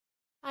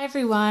Hi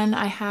everyone,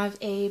 I have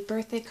a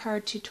birthday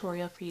card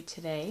tutorial for you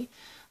today.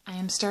 I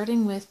am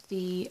starting with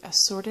the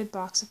assorted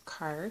box of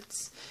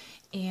cards,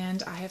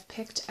 and I have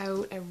picked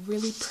out a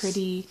really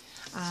pretty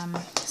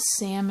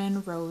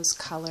salmon rose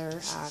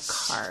color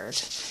card,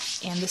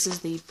 and this is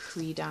the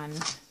pre-done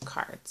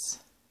cards.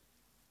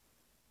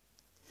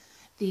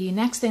 The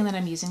next thing that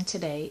I'm using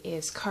today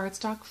is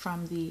cardstock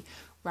from the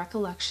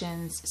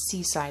Recollections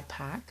Seaside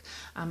pack.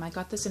 I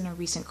got this in a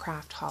recent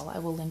craft haul. I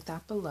will link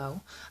that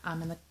below.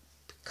 And the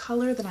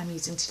color that I'm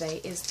using today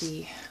is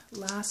the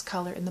last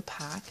color in the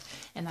pack,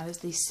 and that is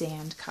the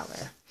sand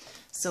color.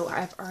 So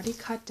I've already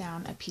cut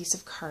down a piece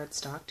of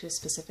cardstock to a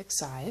specific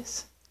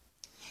size,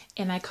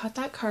 and I cut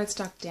that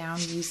cardstock down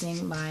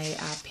using my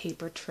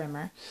paper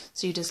trimmer.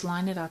 So you just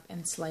line it up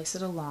and slice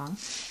it along,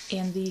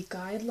 and the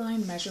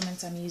guideline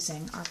measurements I'm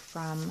using are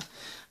from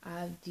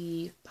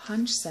the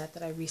punch set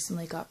that I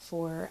recently got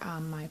for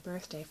my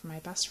birthday for my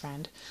best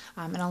friend,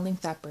 and I'll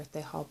link that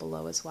birthday haul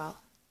below as well.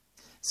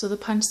 So the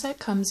punch set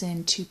comes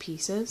in two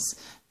pieces.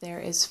 There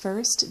is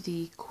first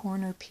the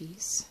corner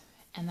piece,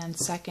 and then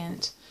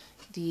second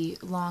the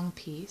long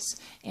piece.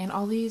 And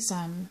all these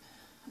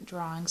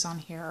drawings on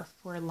here are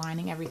for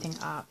lining everything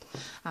up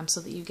so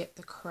that you get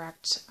the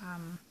correct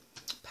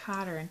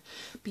pattern.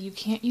 But you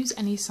can't use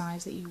any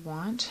size that you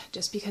want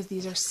just because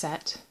these are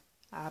set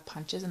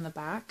punches in the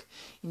back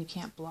and you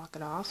can't block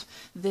it off.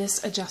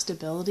 This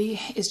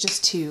adjustability is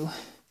just to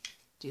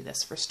do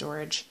this for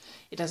storage.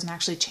 It doesn't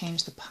actually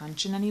change the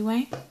punch in any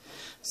way.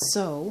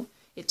 So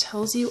it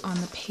tells you on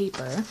the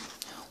paper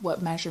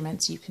what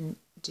measurements you can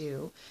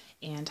do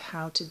and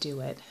how to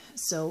do it.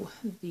 So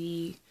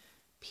the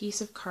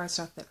piece of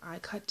cardstock that I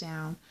cut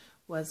down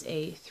was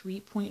a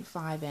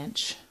 3.5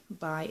 inch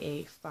by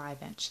a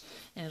 5 inch.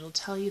 And it'll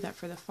tell you that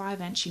for the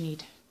 5 inch you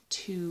need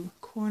 2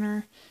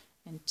 corner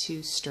and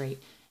 2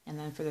 straight. And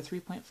then for the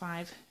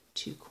 3.5,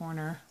 2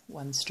 corner,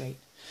 1 straight.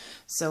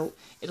 So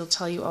it'll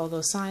tell you all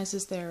those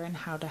sizes there and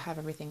how to have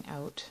everything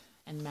out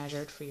and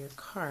measured for your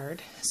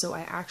card. So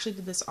I actually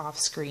did this off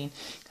screen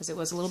because it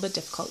was a little bit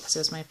difficult because it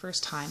was my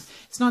first time.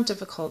 It's not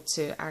difficult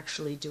to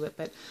actually do it,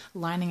 but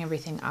lining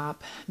everything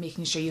up,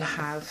 making sure you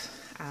have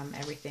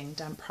everything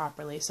done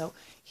properly. So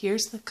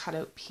here's the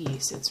cutout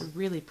piece. It's a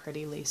really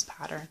pretty lace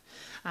pattern,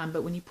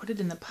 but when you put it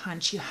in the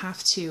punch, you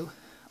have to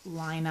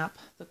line up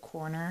the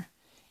corner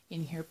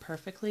in here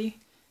perfectly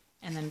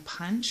and then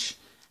punch.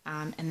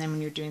 And then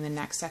when you're doing the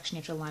next section,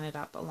 you have to line it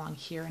up along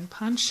here and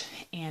punch.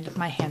 And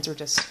my hands were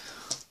just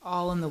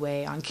all in the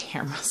way on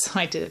camera, so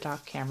I did it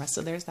off camera.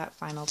 So there's that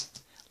final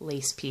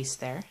lace piece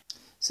there.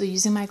 So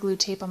using my glue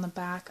tape on the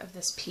back of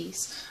this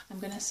piece, I'm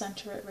going to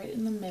center it right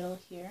in the middle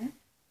here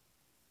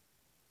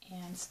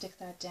and stick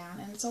that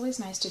down. And it's always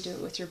nice to do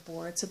it with your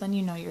board, so then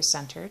you know you're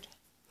centered.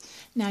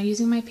 Now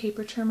using my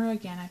paper trimmer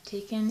again, I've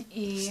taken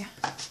a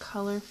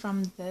color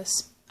from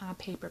this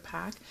paper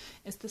pack.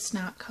 It's the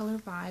Snap Color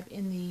Vibe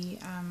in the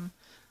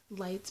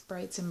lights,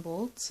 brights, and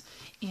bolts.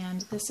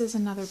 And this is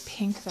another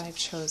pink that I've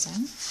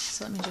chosen.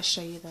 So let me just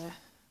show you the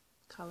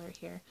color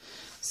here.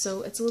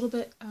 So it's a little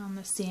bit on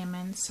the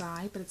salmon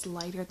side, but it's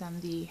lighter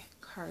than the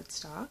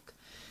cardstock.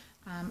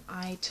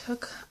 I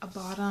took a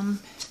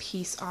bottom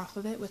piece off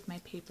of it with my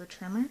paper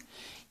trimmer,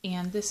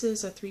 and this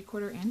is a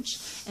 3/4 inch,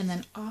 and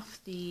then off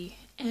the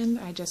end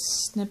I just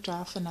snipped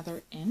off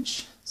another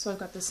inch. So I've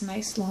got this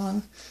nice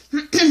long,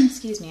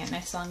 excuse me, a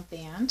nice long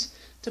band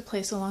to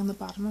place along the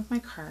bottom of my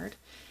card,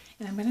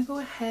 and I'm going to go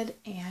ahead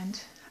and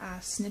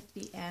snip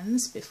the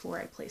ends before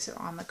I place it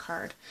on the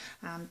card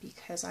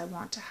because I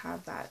want to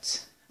have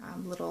that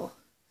little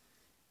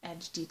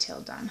edge detail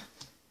done.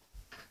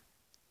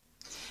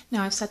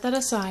 Now I've set that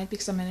aside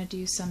because I'm going to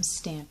do some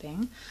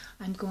stamping.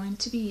 I'm going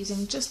to be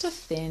using just a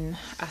thin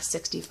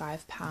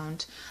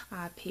 65-pound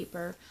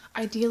paper.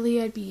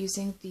 Ideally I'd be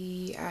using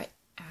the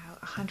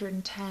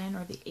 110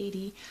 or the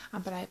 80,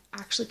 but I'm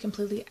actually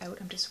completely out.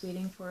 I'm just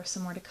waiting for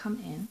some more to come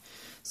in.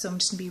 So I'm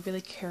just going to be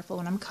really careful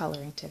when I'm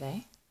coloring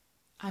today.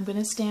 I'm going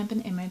to stamp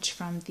an image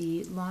from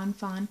the Lawn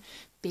Fawn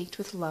Baked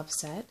with Love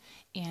set,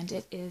 and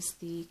it is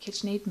the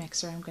KitchenAid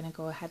mixer. I'm going to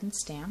go ahead and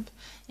stamp,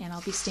 and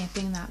I'll be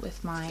stamping that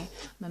with my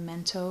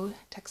Memento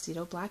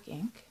Tuxedo black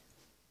ink.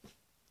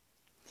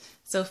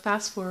 So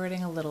fast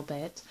forwarding a little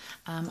bit,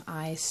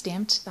 I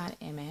stamped that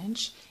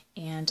image,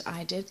 and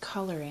I did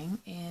coloring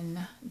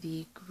in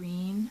the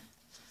green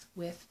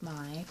with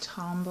my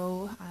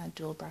Tombow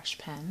dual brush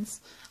pens,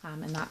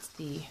 and that's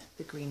the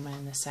green one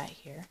in the set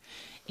here.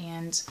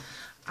 And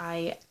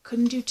I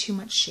couldn't do too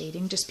much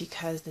shading just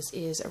because this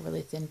is a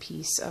really thin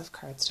piece of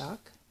cardstock.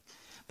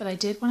 But I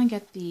did want to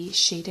get the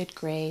shaded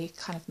gray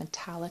kind of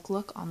metallic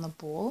look on the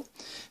bowl.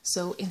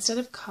 So instead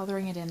of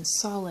coloring it in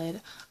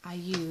solid, I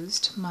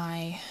used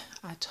my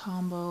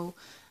Tombow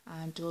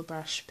dual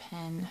brush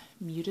pen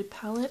muted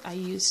palette. I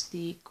used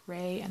the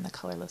gray and the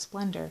colorless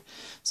blender.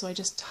 So I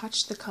just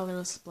touched the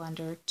colorless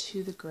blender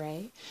to the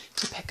gray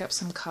to pick up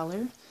some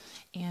color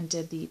and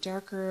did the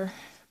darker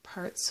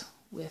parts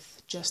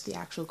with just the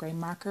actual gray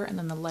marker, and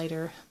then the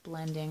lighter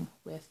blending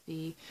with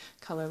the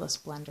colorless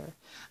blender.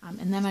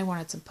 And then I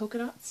wanted some polka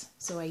dots,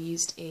 so I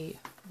used a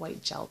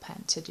white gel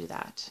pen to do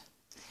that.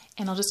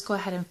 And I'll just go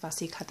ahead and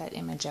fussy cut that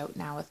image out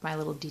now with my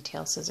little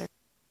detail scissor.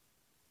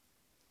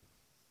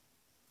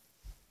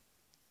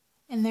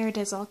 And there it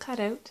is, all cut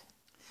out.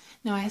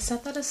 Now I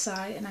set that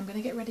aside and I'm going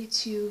to get ready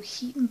to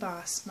heat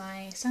emboss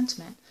my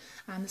sentiment.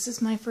 This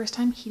is my first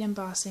time heat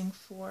embossing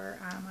for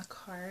a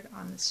card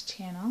on this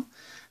channel.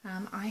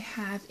 I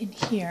have in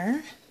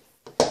here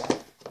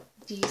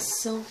the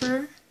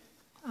silver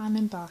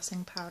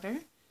embossing powder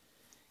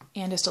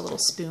and just a little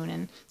spoon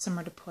and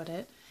somewhere to put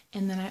it.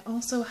 And then I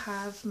also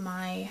have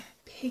my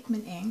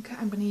pigment ink.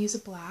 I'm going to use a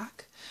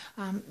black.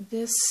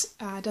 This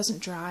doesn't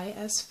dry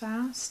as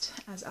fast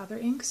as other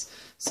inks,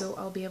 so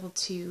I'll be able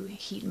to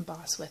heat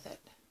emboss with it.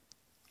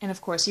 And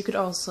of course, you could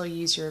also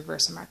use your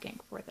Versamark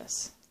ink for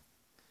this.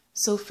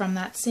 So from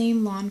that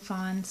same Lawn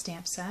Fawn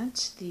stamp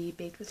set, the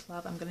Baked with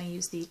Love, I'm going to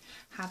use the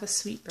Have a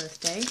Sweet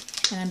Birthday,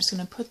 and I'm just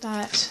going to put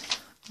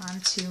that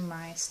onto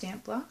my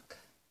stamp block,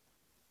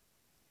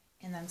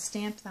 and then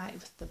stamp that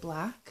with the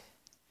black.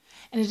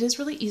 And it is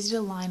really easy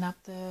to line up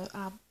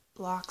the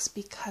blocks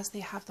because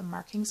they have the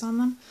markings on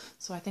them,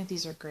 so I think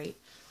these are great.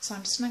 So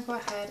I'm just going to go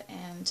ahead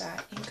and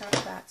ink up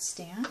that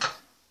stamp.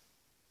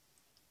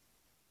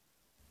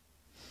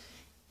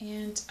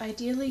 And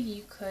ideally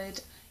you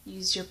could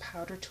use your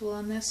powder tool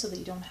on this so that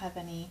you don't have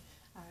any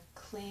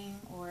cling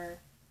or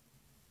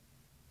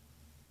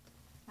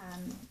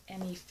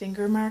any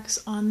finger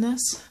marks on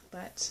this,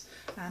 but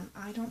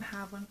I don't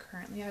have one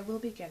currently. I will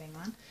be getting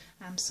one.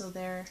 So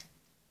there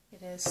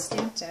it is,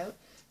 stamped out.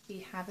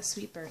 We Have a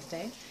Sweet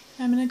Birthday.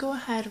 And I'm going to go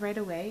ahead right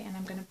away and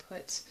I'm going to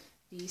put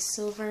the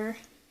silver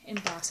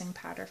embossing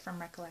powder from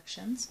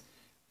Recollections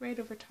right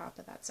over top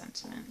of that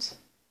sentiment.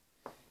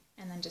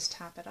 And then just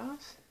tap it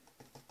off.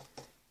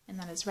 And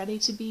that is ready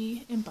to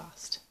be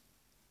embossed.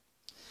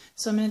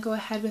 So I'm going to go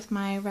ahead with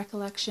my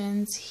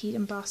Recollections heat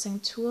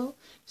embossing tool.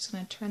 Just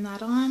going to turn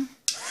that on,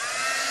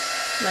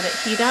 let it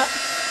heat up,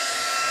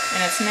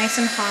 and it's nice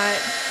and hot.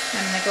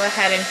 I'm going to go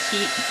ahead and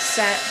heat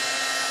set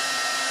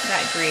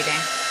that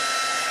greeting.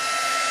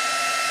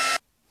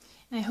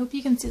 And I hope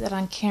you can see that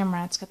on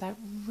camera. It's got that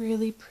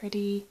really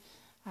pretty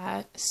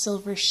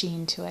silver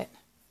sheen to it.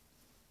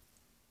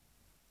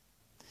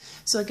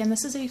 So again,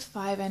 this is a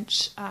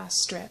 5-inch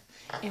strip,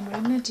 and what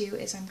I'm going to do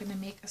is I'm going to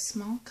make a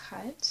small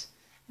cut.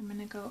 I'm going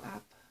to go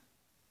up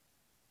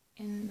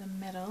in the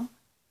middle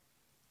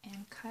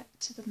and cut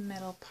to the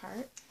middle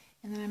part,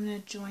 and then I'm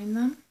going to join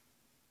them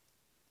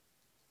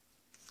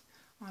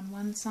on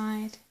one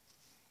side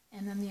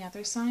and then the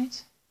other side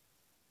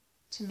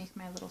to make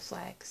my little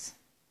flags.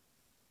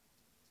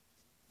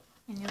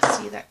 And you'll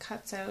see that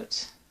cuts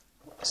out,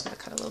 I'm just going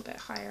to cut a little bit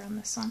higher on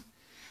this one.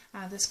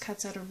 This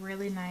cuts out a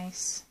really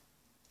nice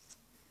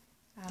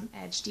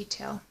edge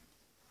detail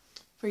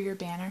for your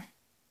banner.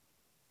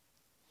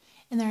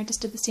 And there I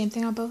just did the same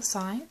thing on both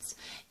sides,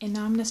 and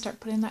now I'm going to start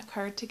putting that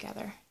card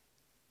together.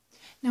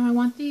 Now I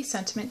want the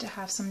sentiment to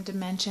have some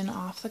dimension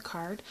off the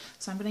card,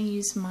 so I'm going to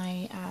use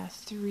my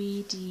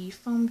 3D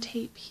foam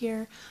tape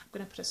here. I'm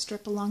going to put a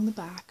strip along the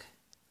back.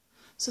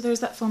 So there's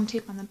that foam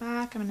tape on the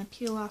back. I'm going to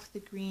peel off the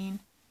green,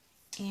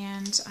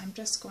 and I'm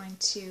just going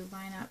to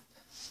line up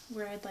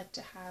where I'd like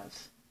to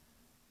have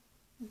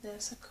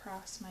this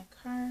across my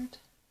card.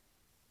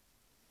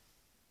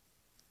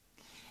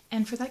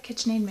 And for that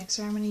KitchenAid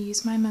mixer, I'm going to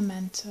use my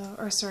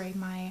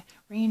my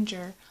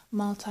Ranger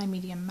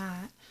multimedia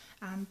matte.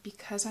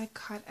 Because I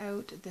cut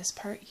out this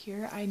part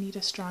here, I need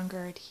a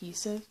stronger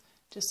adhesive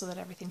just so that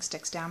everything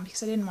sticks down,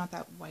 because I didn't want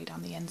that white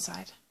on the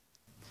inside.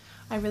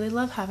 I really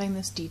love having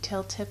this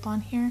detail tip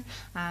on here.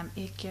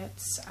 It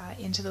gets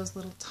into those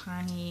little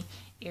tiny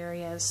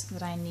areas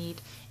that I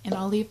need, and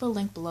I'll leave a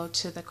link below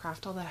to the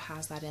craft doll that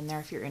has that in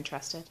there if you're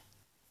interested.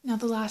 Now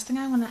the last thing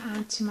I want to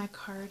add to my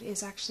card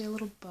is actually a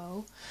little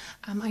bow.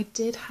 I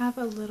did have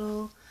a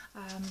little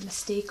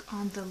mistake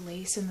on the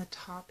lace in the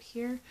top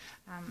here.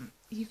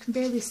 You can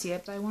barely see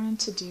it, but I wanted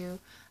to do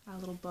a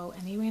little bow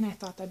anyway, and I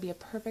thought that'd be a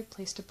perfect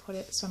place to put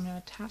it, so I'm going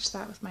to attach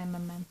that with my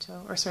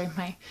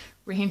my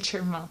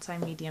Ranger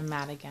multimedia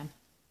matte again.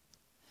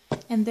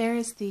 And there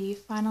is the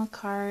final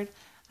card.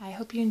 I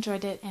hope you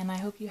enjoyed it, and I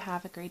hope you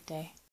have a great day.